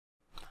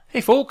Hey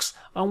folks,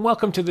 and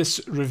welcome to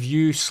this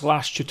review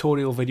slash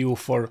tutorial video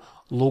for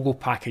Logo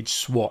Package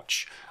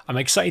Swatch. I'm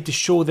excited to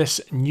show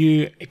this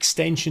new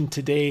extension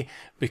today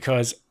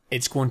because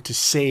it's going to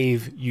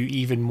save you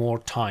even more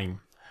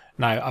time.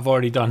 Now, I've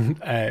already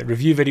done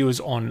review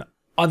videos on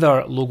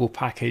other Logo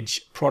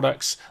Package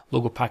products,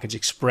 Logo Package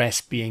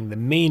Express being the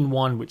main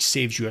one, which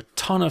saves you a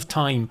ton of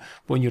time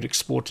when you're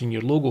exporting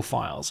your logo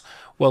files.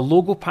 Well,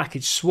 Logo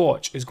Package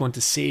Swatch is going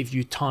to save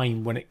you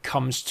time when it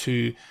comes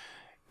to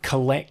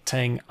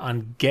collecting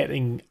and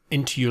getting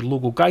into your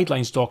logo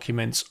guidelines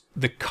documents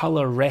the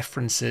color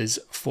references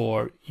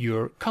for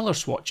your color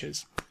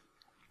swatches.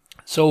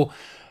 So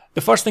the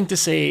first thing to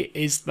say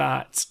is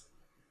that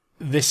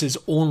this is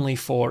only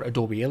for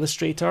Adobe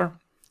Illustrator.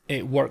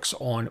 It works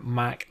on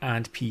Mac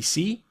and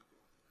PC,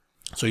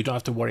 so you don't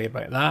have to worry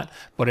about that,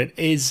 but it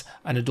is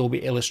an Adobe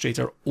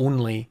Illustrator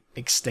only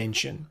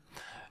extension,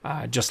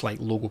 just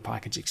like Logo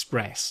Package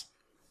Express.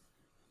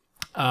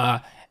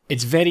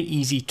 It's very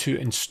easy to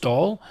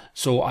install,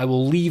 so I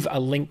will leave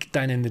a link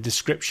down in the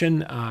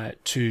description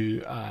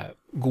to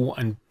go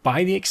and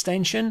buy the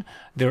extension.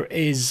 There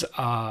is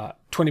a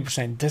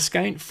 20%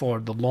 discount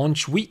for the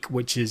launch week,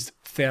 which is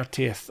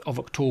 30th of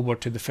October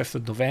to the 5th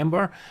of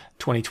November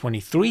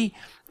 2023,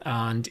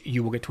 and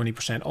you will get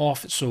 20%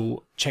 off,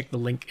 so check the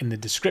link in the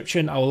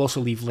description. I will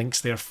also leave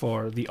links there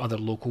for the other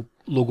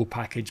Logo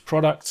Package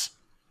products.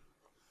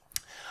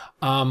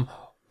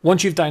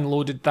 Once you've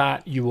downloaded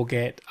that, you will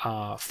get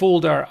a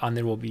folder and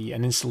there will be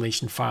an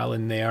installation file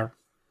in there.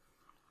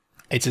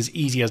 It's as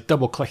easy as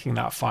double clicking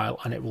that file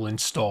and it will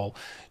install.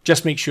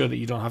 Just make sure that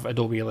you don't have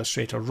Adobe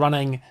Illustrator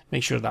running,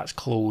 make sure that's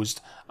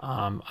closed.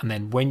 And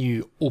then when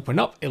you open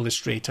up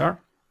Illustrator,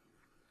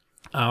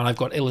 and I've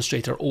got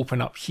Illustrator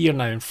open up here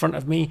now in front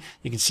of me,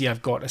 you can see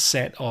I've got a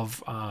set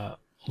of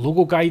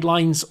logo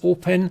guidelines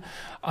open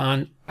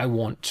and I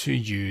want to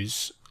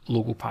use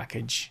Logo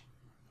Package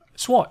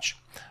Swatch.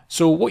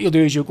 So what you'll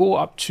do is you'll go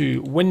up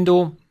to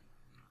Window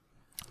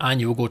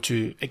and you will go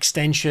to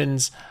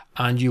Extensions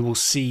and you will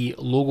see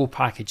Logo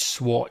Package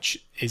Swatch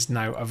is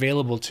now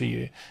available to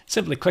you.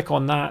 Simply click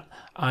on that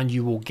and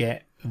you will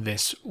get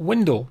this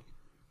window.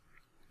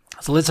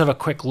 So let's have a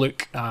quick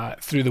look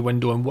through the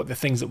window and what the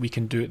things that we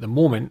can do at the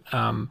moment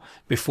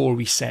before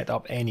we set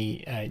up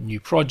any new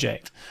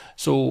project.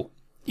 So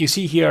you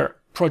see here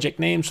project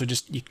name, so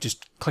you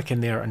just click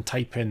in there and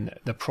type in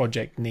the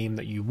project name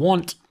that you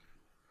want.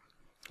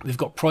 We've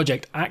got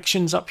project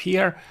actions up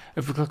here.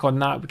 If we click on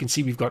that, we can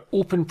see we've got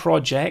open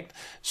project.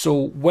 So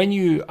when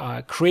you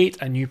create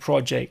a new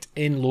project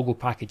in Logo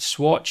Package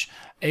Swatch,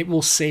 it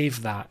will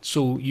save that.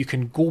 So you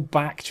can go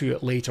back to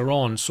it later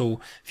on. So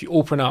if you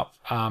open up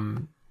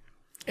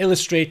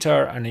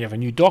Illustrator and you have a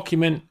new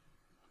document,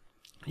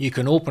 you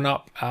can open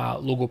up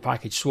Logo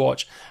Package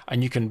Swatch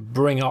and you can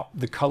bring up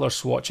the color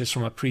swatches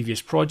from a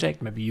previous project.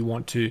 Maybe you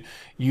want to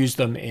use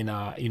them in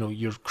a,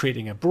 you're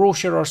creating a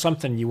brochure or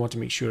something. You want to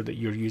make sure that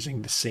you're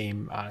using the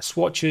same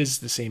swatches,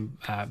 the same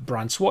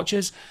brand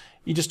swatches.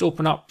 You just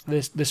open up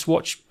the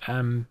swatch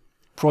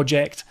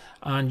project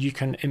and you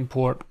can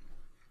import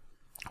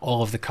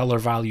all of the color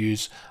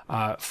values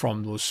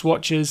from those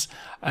swatches.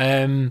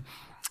 You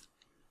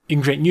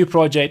can create a new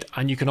project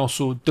and you can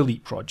also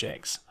delete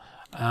projects.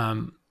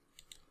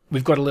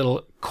 We've got a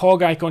little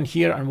cog icon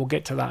here and we'll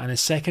get to that in a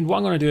second. What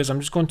I'm going to do is I'm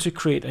just going to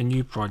create a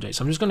new project.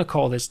 So I'm just going to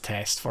call this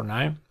test for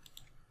now.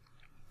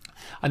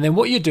 And then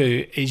what you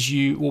do is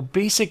you will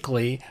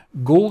basically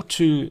go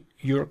to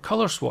your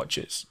color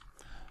swatches.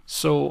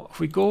 So if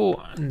we go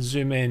and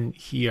zoom in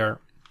here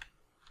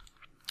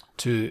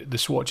to the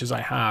swatches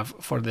I have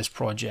for this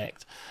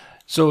project.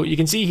 So you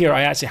can see here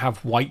I actually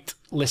have white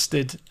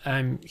listed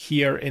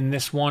here in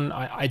this one.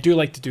 I do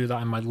like to do that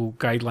in my logo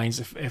guidelines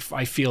if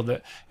I feel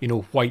that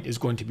white is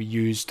going to be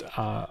used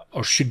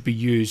or should be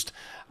used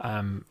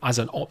as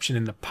an option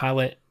in the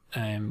palette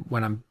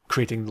when I'm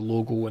creating the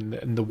logo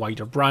and the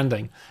white or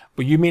branding.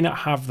 But you may not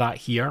have that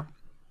here.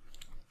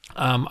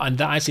 And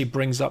that actually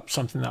brings up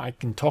something that I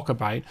can talk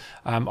about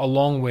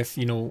along with,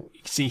 you can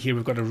see here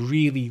we've got a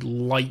really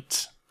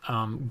light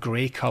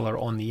grey color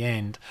on the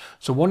end.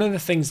 So one of the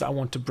things that I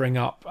want to bring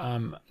up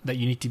that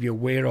you need to be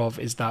aware of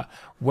is that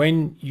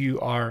when you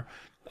are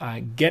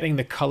getting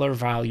the color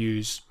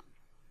values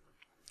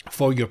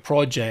for your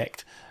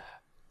project,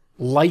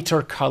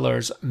 lighter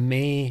colors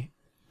may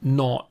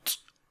not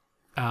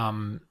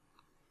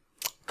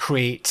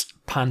create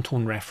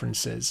Pantone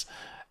references.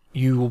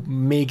 You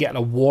may get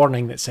a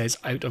warning that says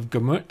out of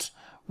gamut,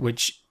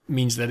 which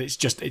means that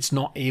it's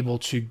not able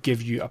to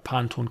give you a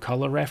Pantone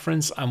color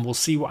reference, and we'll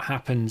see what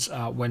happens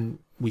when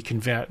we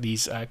convert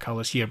these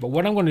colors here. But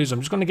what I'm going to do is I'm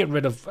just going to get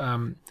rid of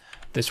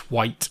this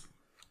white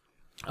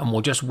and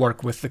we'll just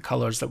work with the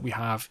colors that we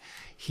have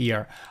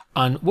here.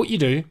 And what you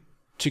do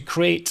to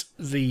create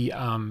the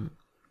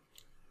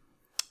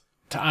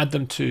to add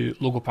them to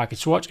Logo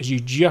Package Swatch is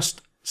you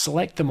just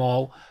select them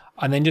all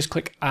and then just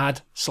click add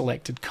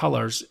selected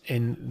colors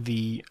in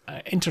the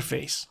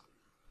interface.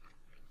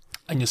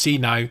 And you'll see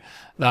now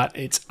that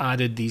it's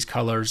added these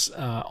colors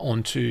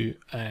onto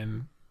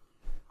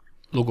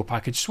Logo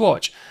Package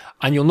Swatch,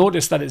 and you'll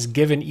notice that it's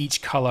given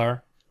each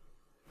color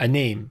a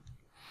name.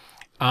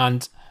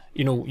 And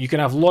you know, you can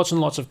have lots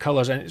and lots of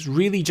colors, and it's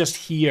really just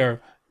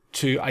here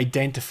to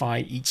identify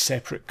each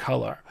separate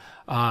color.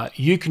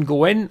 You can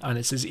go in, and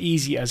it's as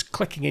easy as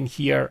clicking in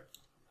here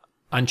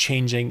and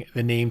changing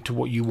the name to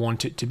what you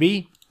want it to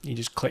be. You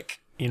just click,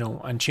 you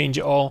know, and change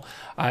it all.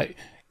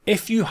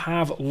 If you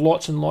have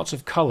lots and lots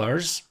of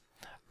colors,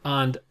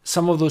 and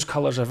some of those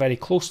colors are very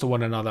close to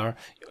one another,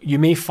 you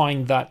may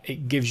find that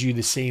it gives you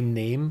the same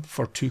name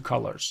for two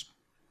colors.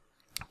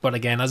 But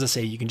again, as I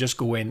say, you can just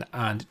go in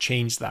and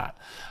change that.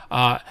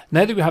 Now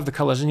that we have the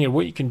colors in here,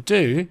 what you can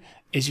do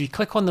is if you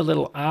click on the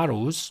little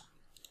arrows,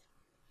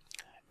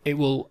 it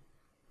will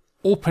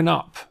open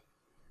up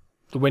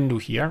the window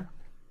here,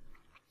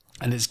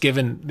 and it's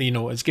given, you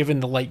know, it's given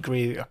the light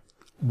grey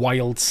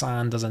wild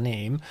sand as a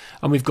name,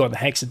 and we've got the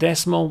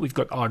hexadecimal, we've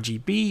got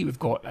RGB, we've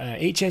got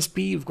HSB,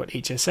 we've got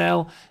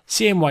HSL,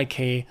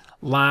 CMYK,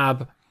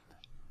 lab,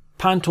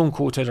 Pantone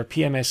coated or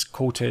PMS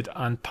coated,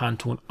 and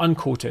Pantone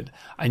uncoated.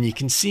 And you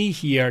can see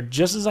here,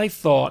 just as I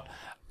thought,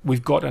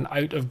 we've got an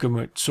out of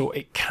gamut, so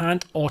it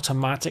can't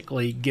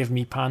automatically give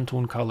me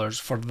Pantone colors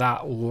for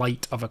that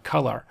light of a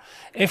color.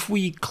 If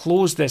we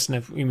close this, and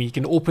if, I mean, you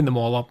can open them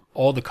all up,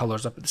 all the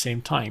colors up at the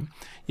same time,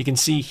 you can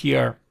see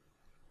here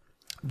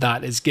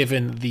that is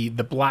given the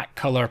black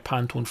color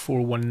Pantone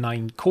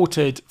 419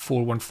 coated,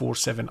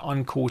 4147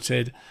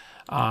 uncoated.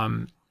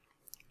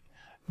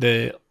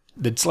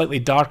 The slightly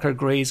darker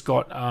grey's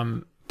got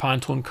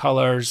Pantone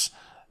colors.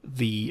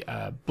 The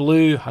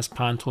blue has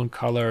Pantone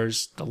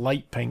colors. The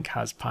light pink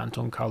has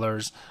Pantone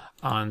colors,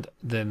 and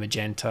the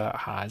magenta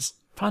has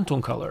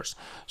Pantone colors.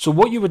 So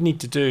what you would need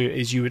to do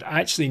is you would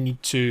actually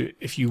need to,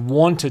 if you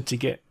wanted to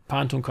get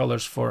Pantone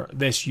colors for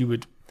this, you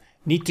would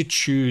need to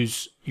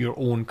choose your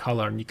own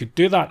color, and you could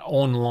do that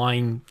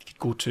online. You could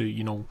go to,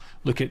 you know,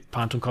 look at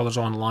Pantone colors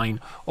online,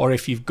 or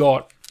if you've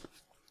got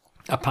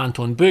a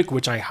Pantone book,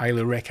 which I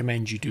highly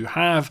recommend you do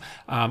have,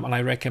 and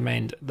I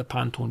recommend the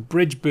Pantone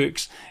Bridge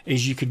books,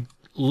 is you could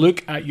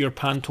look at your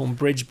Pantone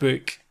Bridge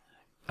book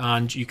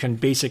and you can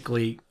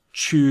basically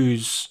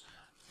choose,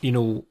 you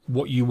know,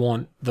 what you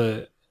want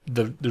the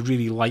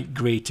really light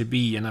grey to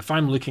be. And if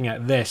I'm looking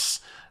at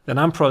this, then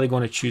I'm probably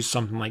going to choose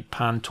something like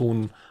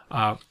Pantone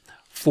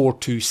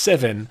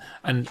 427.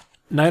 And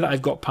now that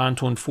I've got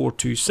Pantone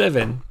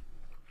 427,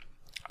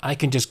 I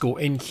can just go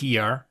in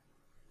here,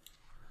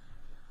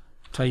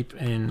 type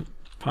in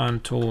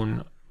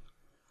Pantone,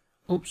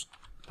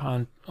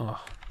 Pantone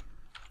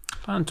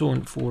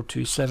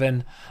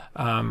 427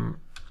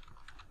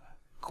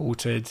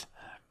 coated,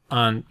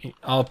 and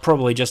I'll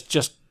probably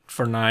just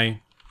for now,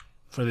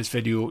 for this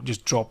video,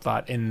 just drop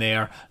that in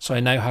there. So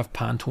I now have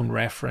Pantone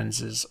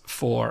references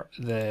for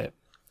the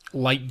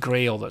light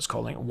grey, although it's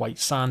calling it white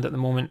sand at the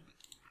moment.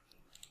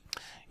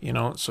 You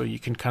know, so you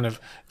can kind of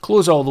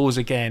close all those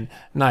again.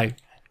 Now,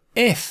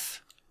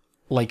 if,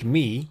 like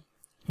me,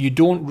 you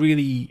don't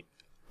really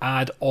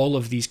add all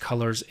of these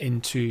colors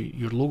into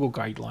your logo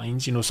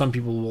guidelines, you know, some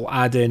people will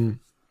add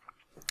in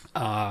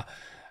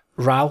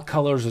RAL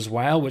colors as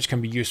well, which can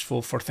be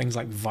useful for things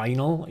like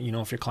vinyl. You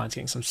know, if your client's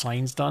getting some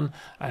signs done,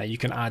 you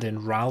can add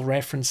in RAL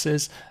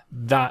references.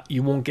 That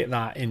you won't get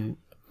that in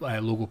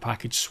Logo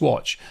Package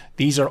Swatch.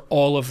 These are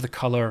all of the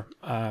color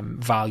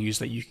values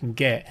that you can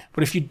get.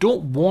 But if you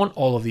don't want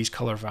all of these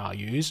color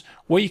values,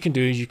 what you can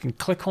do is you can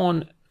click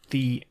on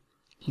the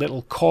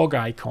little cog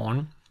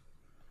icon,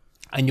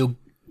 and you'll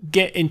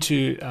get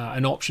into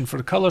an option for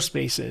the color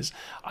spaces,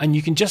 and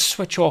you can just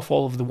switch off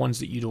all of the ones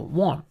that you don't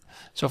want.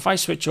 So if I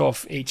switch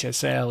off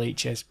HSL,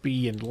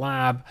 HSB, and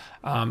Lab,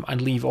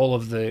 and leave all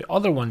of the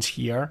other ones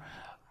here,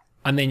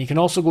 and then you can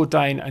also go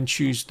down and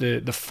choose the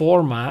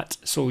format,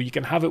 so you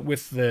can have it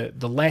with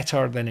the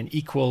letter, then an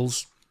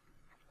equals,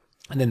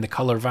 and then the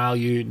color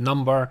value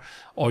number,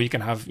 or you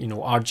can have, you know,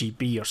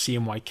 RGB or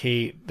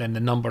CMYK, then the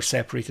number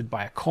separated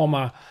by a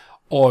comma,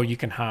 or you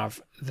can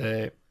have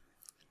the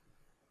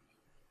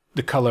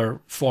color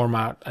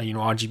format, you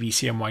know, RGB,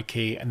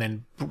 CMYK, and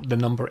then the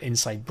number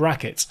inside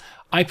brackets.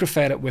 I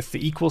prefer it with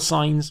the equal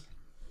signs.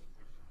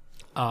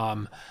 So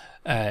I'm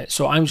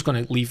just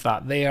going to leave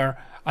that there.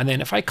 And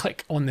then if I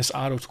click on this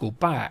arrow to go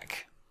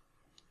back,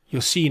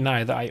 you'll see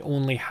now that I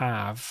only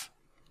have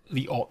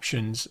the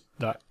options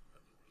that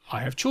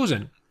I have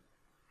chosen.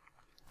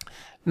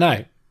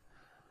 Now,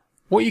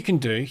 what you can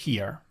do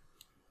here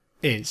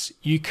is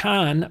you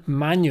can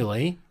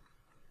manually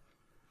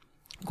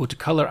go to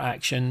color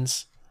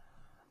actions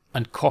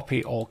and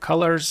copy all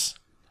colors.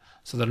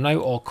 So they're now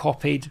all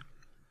copied.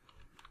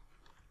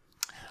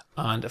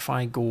 And if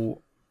I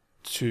go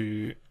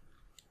to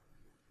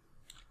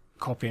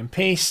copy and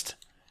paste,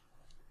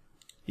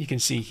 you can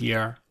see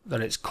here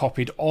that it's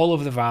copied all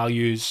of the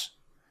values,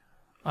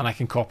 and I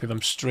can copy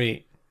them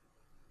straight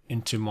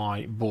into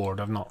my board.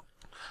 I've not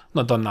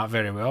done that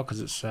very well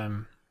because it's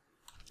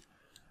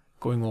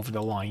going over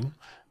the line,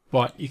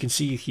 but you can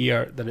see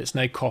here that it's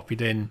now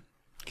copied in.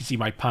 You can see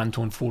my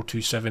Pantone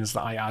 427s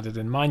that I added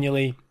in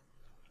manually,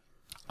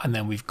 and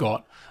then we've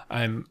got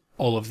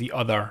all of the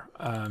other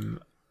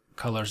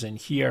colors in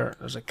here.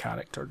 There's a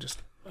character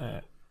just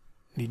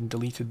needing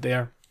deleted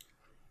there.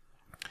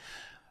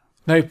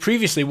 Now,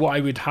 previously, what I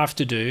would have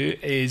to do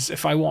is,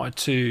 if I wanted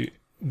to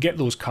get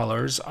those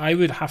colors, I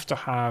would have to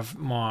have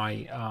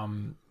my,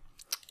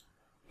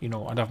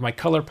 I'd have my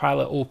color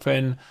palette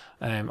open.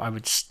 I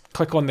would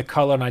click on the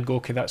color and I'd go,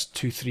 okay, that's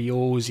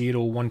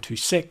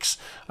 2300126,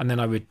 and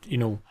then I would,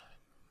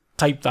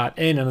 type that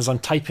in. And as I'm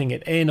typing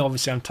it in,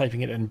 obviously I'm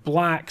typing it in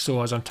black.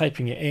 So as I'm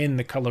typing it in,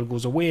 the color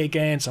goes away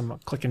again. So I'm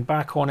clicking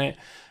back on it,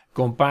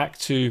 going back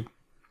to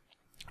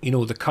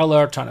the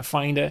color, trying to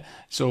find it.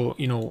 So,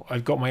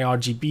 I've got my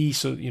RGB.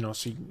 So,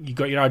 so you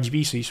got your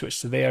RGB, so you switch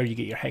to there, you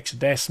get your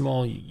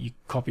hexadecimal, you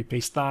copy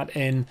paste that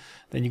in,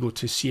 then you go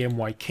to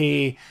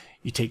CMYK,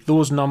 you take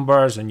those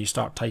numbers and you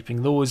start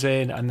typing those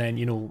in, and then,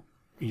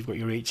 you've got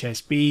your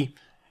HSB,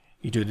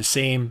 you do the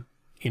same,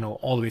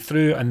 all the way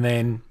through, and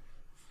then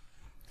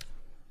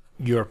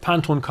your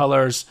Pantone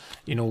colors,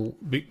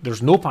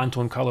 there's no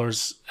Pantone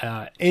colors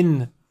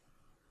in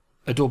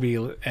Adobe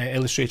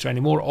Illustrator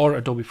anymore, or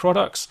Adobe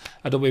products.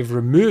 Adobe have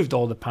removed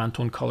all the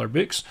Pantone color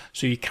books,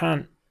 so you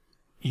can't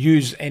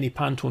use any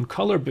Pantone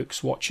color book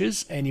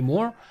swatches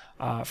anymore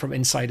from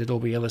inside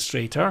Adobe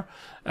Illustrator.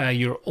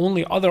 Your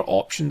only other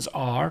options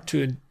are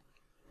to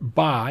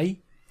buy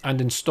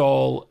and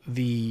install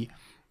the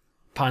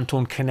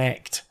Pantone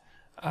Connect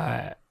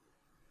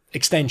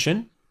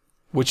extension,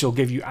 which will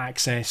give you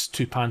access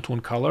to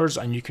Pantone colors,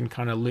 and you can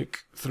kind of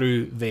look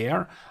through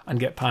there and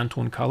get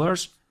Pantone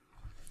colors.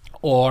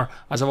 Or,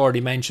 as I've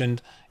already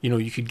mentioned,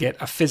 you could get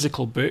a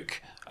physical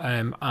book,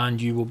 and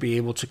you will be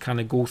able to kind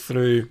of go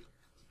through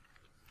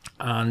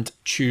and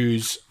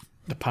choose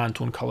the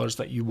Pantone colors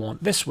that you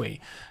want this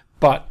way.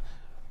 But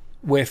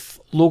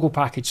with Logo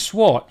Package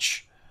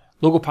Swatch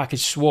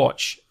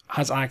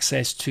has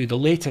access to the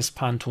latest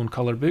Pantone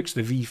color books,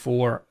 the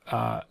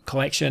V4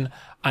 collection,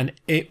 and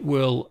it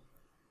will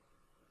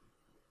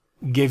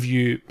give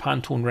you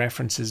Pantone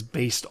references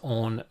based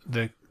on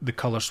the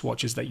color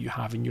swatches that you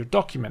have in your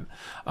document.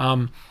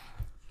 I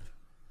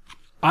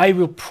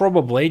will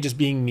probably, just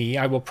being me,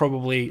 I will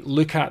probably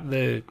look at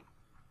the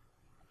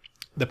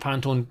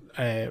Pantone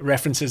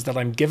references that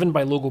I'm given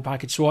by Logo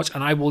Package Swatch,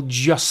 and I will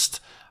just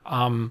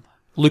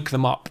look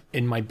them up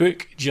in my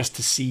book just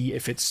to see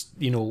if it's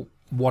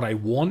what I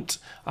want,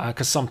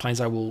 because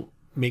sometimes I will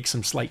make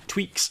some slight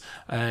tweaks,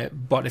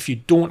 but if you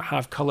don't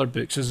have color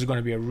books, this is going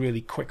to be a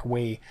really quick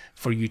way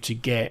for you to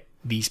get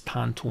these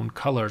Pantone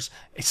colors,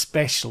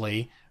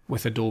 especially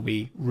with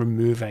Adobe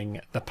removing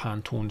the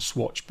Pantone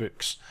swatch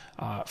books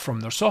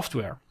from their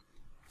software.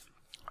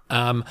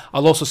 I'll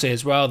also say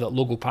as well that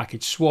Logo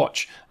Package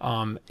Swatch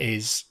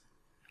is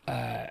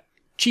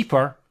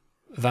cheaper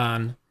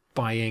than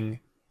buying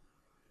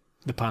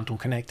the Pantone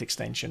Connect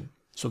extension,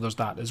 so there's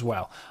that as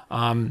well.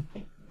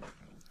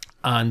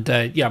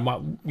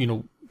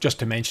 Just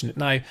to mention it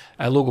now,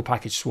 Logo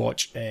Package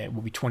Swatch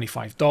will be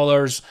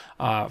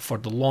 $25 for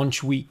the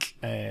launch week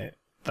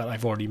that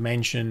I've already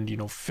mentioned.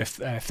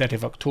 30th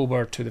of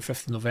October to the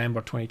 5th of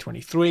November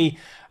 2023.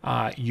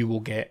 You will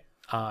get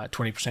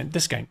 20%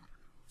 discount.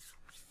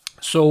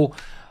 So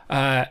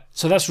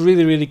that's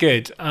really, really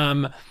good.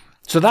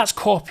 So that's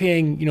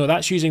copying,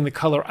 that's using the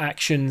color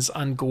actions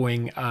and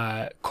going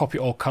copy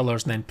all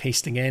colors and then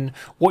pasting in.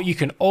 What you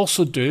can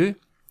also do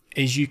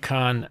is you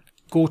can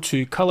go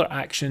to color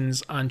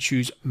actions and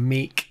choose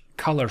make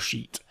color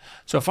sheet.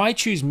 So if I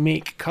choose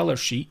make color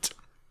sheet,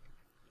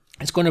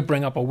 it's going to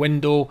bring up a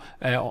window.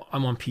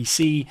 I'm on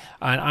PC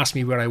and ask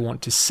me where I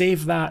want to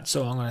save that.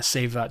 So I'm going to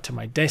save that to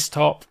my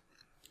desktop.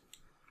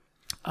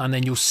 And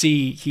then you'll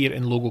see here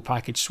in Logo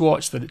Package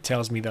Swatch that it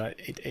tells me that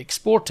it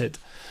exported.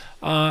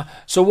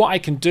 So what I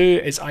can do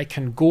is I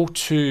can go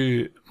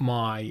to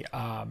my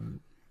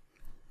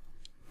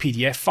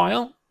PDF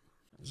file,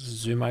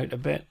 zoom out a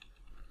bit,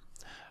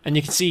 and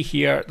you can see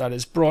here that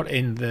it's brought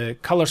in the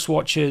color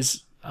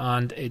swatches,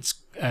 and it's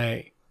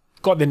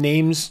got the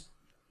names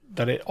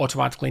that it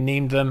automatically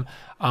named them,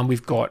 and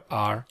we've got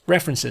our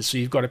references. So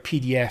you've got a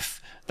PDF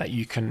that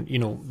you can,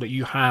 that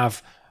you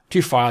have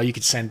to file. You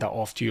could send that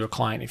off to your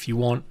client if you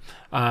want,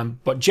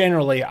 but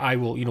generally I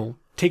will,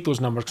 take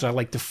those numbers because I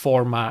like to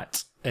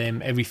format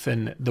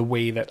everything the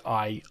way that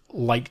I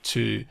like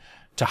to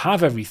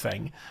have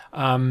everything.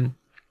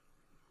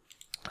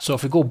 So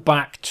if we go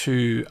back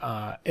to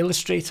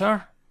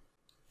Illustrator,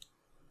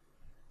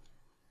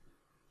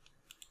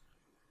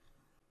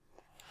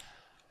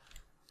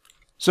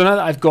 so now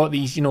that I've got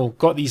these,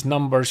 got these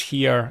numbers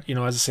here, as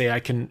I say, I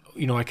can,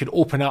 I could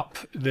open up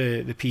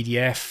the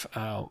PDF.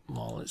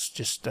 Well, let's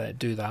just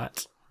do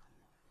that.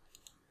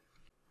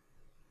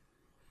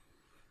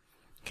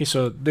 Okay,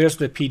 so there's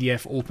the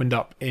PDF opened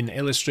up in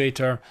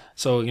Illustrator.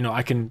 So,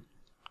 I can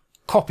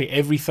copy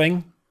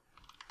everything.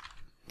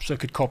 So I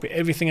could copy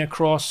everything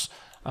across.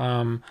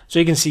 So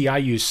you can see I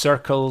use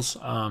circles,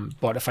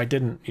 but if I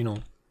didn't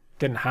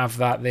have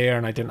that there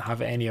and I didn't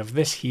have any of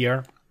this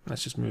here,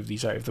 let's just move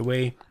these out of the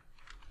way.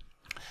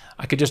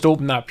 I could just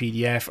open that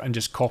PDF and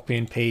just copy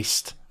and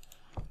paste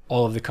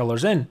all of the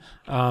colors in.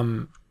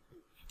 And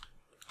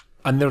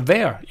they're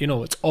there,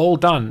 it's all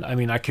done. I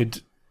mean, I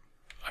could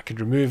I could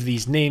remove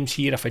these names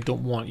here if I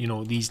don't want, you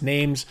know, these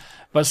names.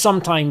 But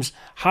sometimes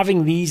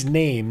having these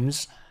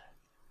names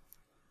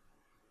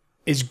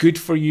is good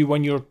for you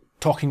when you're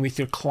talking with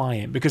your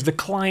client, because the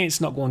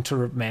client's not going to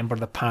remember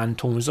the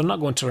Pantones, they're not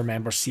going to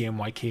remember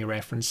CMYK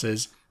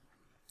references.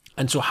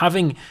 And so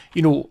having,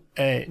 you know,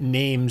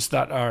 names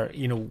that are,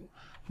 you know,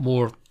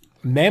 more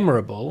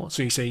memorable.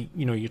 So you say,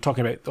 you know, you're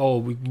talking about, oh,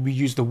 we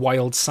use the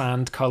wild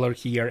sand color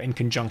here in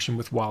conjunction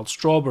with wild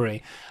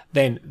strawberry,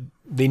 then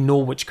they know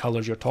which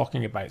colors you're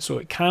talking about. So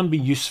it can be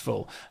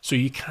useful. So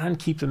you can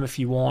keep them if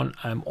you want,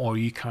 or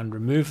you can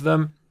remove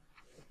them.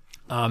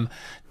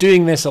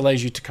 Doing this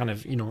allows you to kind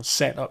of, you know,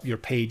 set up your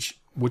page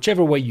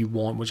whichever way you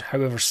want,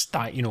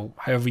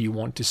 however you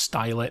want to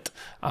style it,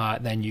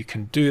 then you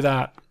can do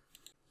that.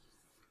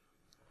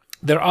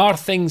 There are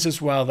things as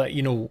well that,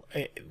 you know,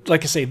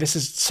 like I say, this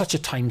is such a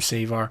time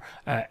saver.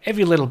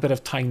 Every little bit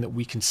of time that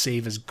we can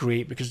save is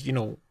great, because, you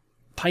know,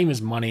 time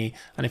is money,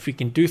 and if we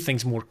can do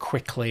things more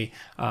quickly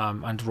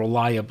and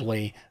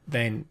reliably,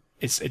 then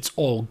it's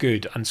all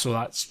good. And so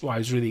that's why I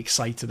was really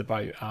excited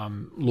about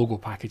Logo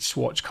Package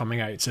Swatch coming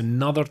out. It's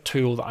another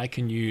tool that I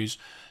can use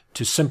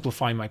to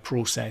simplify my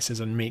processes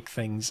and make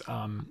things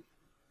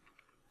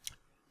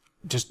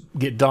just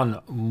get done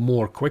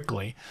more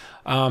quickly.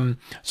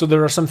 So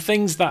there are some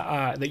things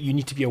that that you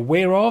need to be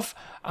aware of,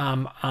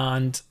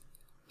 and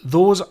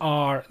those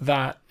are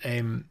that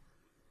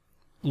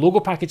Logo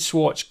Package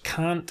Swatch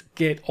can't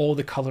get all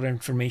the color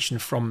information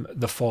from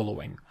the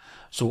following.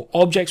 So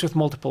objects with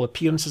multiple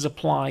appearances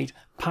applied,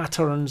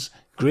 patterns,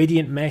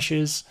 gradient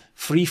meshes,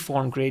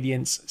 freeform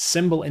gradients,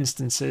 symbol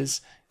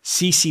instances,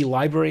 CC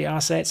library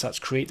assets, that's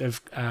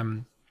Creative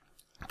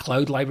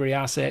Cloud library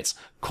assets,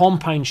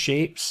 compound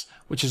shapes,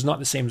 which is not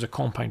the same as a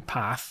compound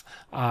path,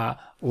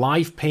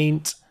 live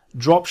paint,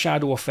 drop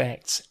shadow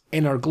effects,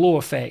 inner glow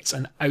effects,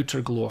 and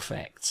outer glow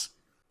effects.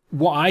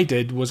 What I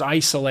did was I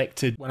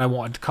selected, when I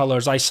wanted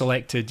colors, I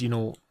selected, you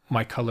know,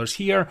 my colors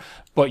here,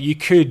 but you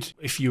could,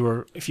 if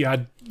you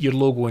had your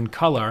logo in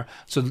color,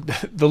 so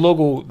the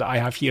logo that I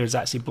have here is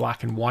actually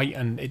black and white,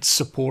 and it's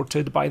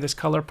supported by this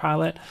color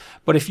palette.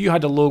 But if you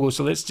had a logo,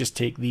 so let's just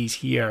take these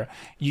here,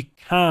 you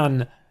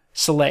can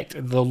select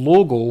the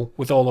logo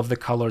with all of the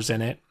colors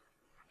in it.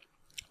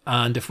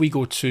 And if we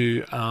go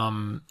to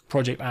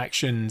project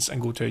actions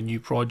and go to a new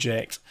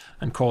project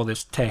and call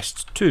this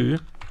test 2,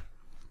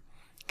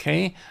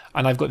 okay,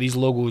 and I've got these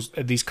logos,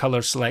 these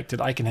colors selected,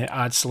 I can hit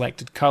add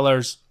selected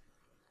colors.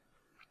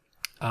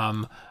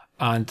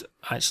 And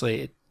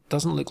actually it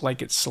doesn't look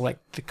like it's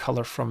select the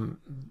color from,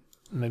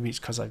 maybe it's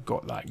because I've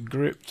got that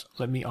grouped.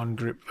 Let me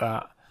ungroup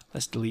that.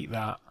 Let's delete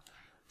that.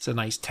 It's a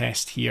nice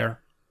test here.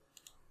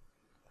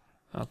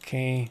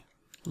 Okay,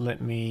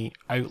 let me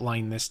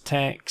outline this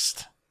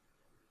text.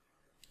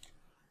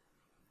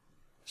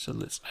 So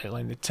let's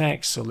outline the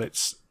text. So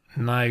let's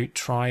now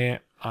try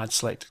it, add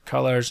selected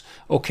colors.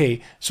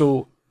 Okay,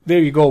 so there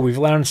you go. We've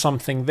learned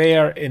something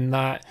there, in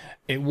that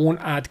it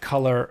won't add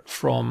color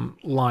from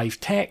live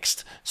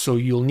text. So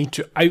you'll need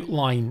to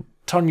outline,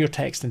 turn your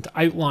text into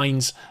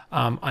outlines,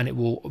 and it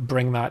will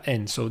bring that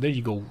in. So there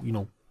you go. You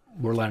know,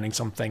 we're learning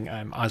something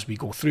as we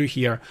go through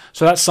here.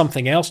 So that's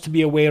something else to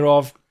be aware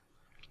of,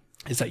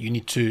 is that you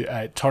need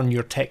to turn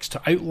your text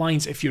to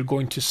outlines if you're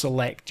going to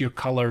select your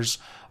colors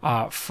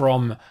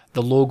from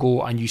the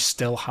logo and you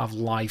still have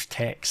live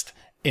text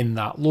in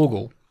that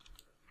logo.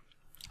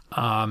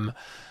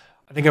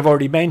 I think I've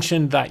already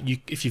mentioned that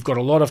if you've got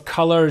a lot of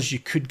colors, you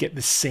could get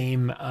the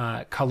same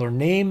color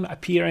name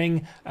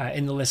appearing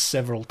in the list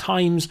several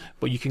times,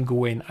 but you can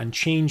go in and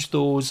change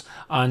those.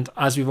 And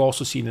as we've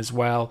also seen as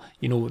well,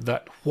 you know,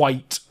 that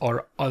white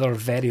or other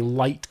very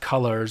light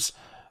colors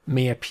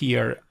may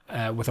appear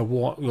with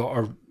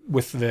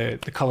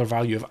the color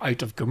value of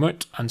out of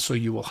gamut, and so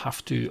you will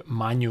have to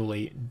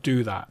manually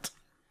do that.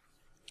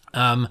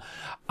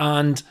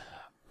 And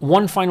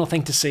one final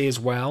thing to say as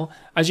well,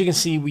 as you can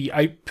see, we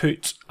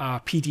output a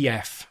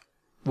PDF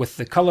with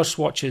the color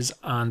swatches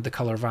and the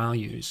color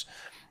values.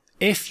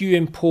 If you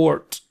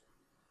import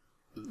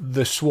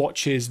the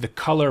swatches, the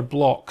color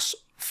blocks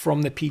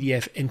from the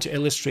PDF into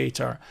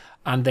Illustrator,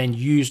 and then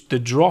use the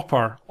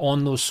dropper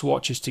on those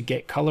swatches to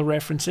get color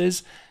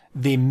references,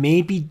 they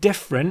may be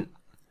different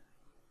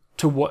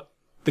to what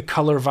the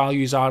color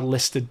values are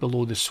listed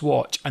below the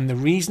swatch. And the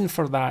reason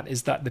for that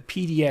is that the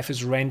PDF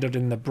is rendered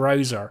in the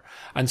browser,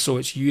 and so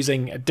it's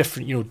using a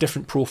different, you know,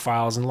 different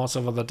profiles and lots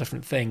of other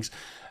different things.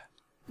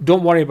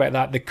 Don't worry about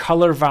that. The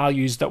color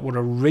values that were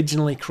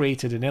originally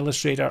created in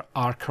Illustrator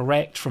are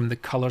correct from the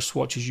color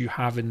swatches you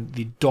have in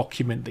the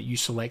document that you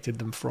selected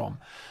them from.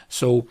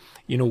 So,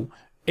 you know,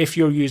 if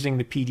you're using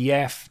the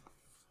PDF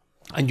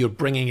and you're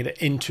bringing it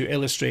into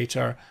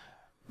Illustrator,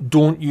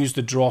 don't use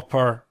the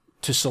dropper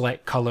to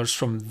select colors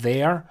from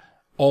there.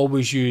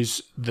 Always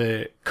use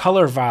the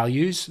color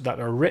values that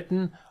are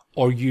written,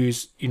 or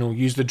use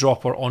the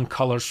dropper on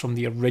colors from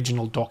the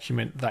original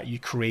document that you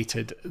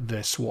created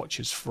the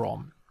swatches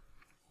from.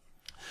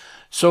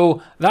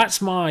 So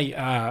that's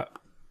my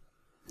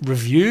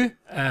review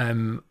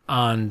and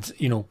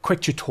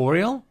quick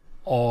tutorial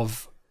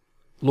of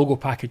Logo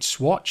Package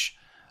Swatch.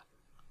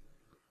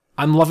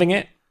 I'm loving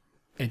it.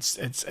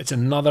 It's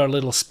another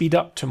little speed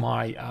up to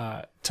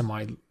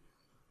my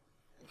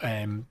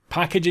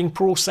packaging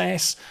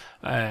process.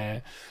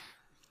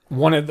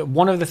 One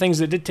of the things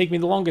that did take me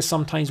the longest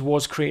sometimes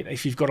was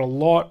if you've got a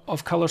lot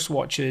of color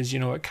swatches,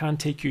 it can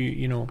take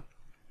you,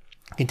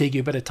 can take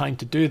you a bit of time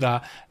to do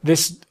that.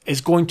 This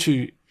is going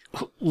to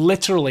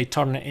literally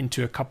turn it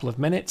into a couple of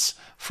minutes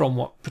from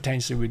what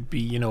potentially would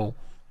be,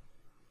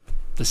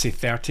 let's say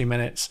 30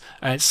 minutes.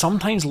 It's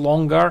sometimes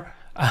longer.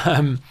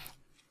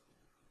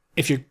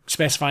 If you're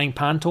specifying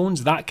Pantones,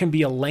 that can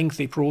be a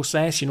lengthy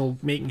process,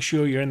 making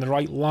sure you're in the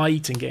right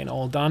light and getting it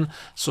all done.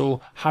 So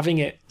having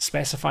it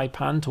specify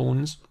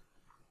Pantones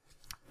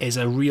is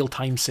a real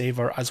time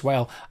saver as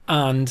well.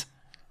 And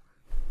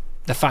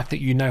the fact that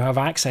you now have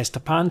access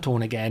to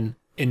Pantone again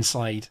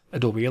inside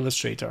Adobe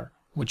Illustrator,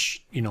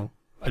 which,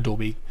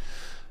 Adobe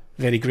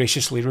very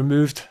graciously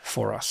removed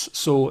for us.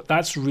 So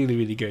that's really,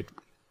 really good.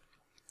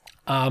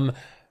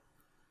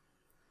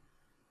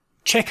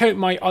 Check out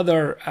my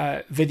other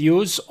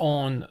videos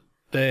on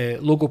the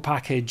Logo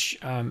Package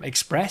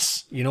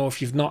Express.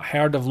 If you've not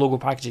heard of Logo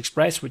Package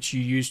Express, which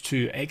you use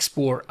to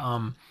export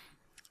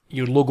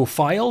your logo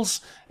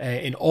files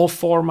in all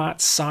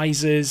formats,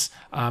 sizes,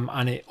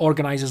 and it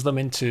organizes them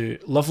into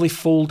lovely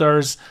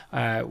folders,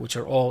 which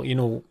are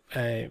all,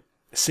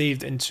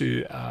 saved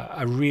into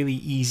a really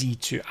easy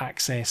to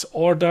access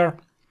order.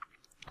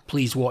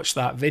 Please watch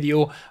that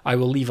video. I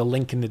will leave a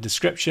link in the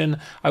description.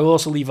 I will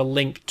also leave a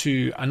link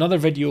to another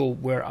video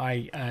where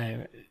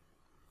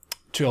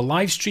to a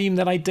live stream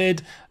that I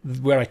did,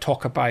 where I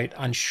talk about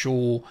and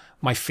show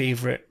my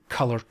favorite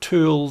color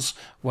tools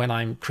when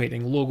I'm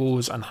creating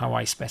logos and how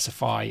I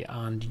specify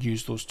and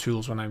use those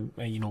tools when I'm,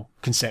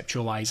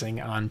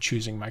 conceptualizing and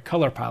choosing my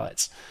color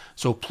palettes.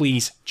 So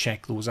please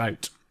check those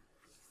out.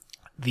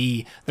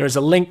 There's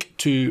a link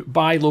to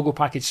buy Logo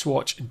Package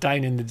Swatch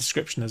down in the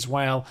description as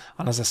well,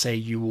 and as I say,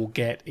 you will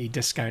get a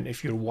discount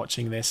if you're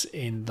watching this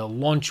in the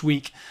launch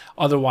week.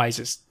 Otherwise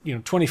it's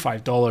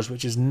 $25,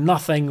 which is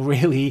nothing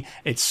really.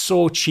 It's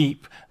so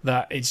cheap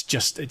that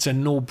it's a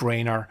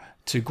no-brainer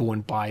to go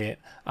and buy it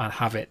and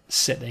have it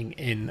sitting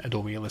in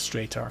Adobe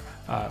Illustrator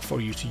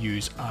for you to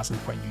use as and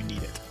when you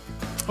need it.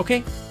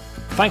 Okay,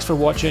 thanks for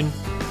watching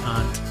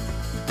and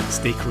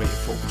stay creative,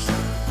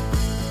 folks.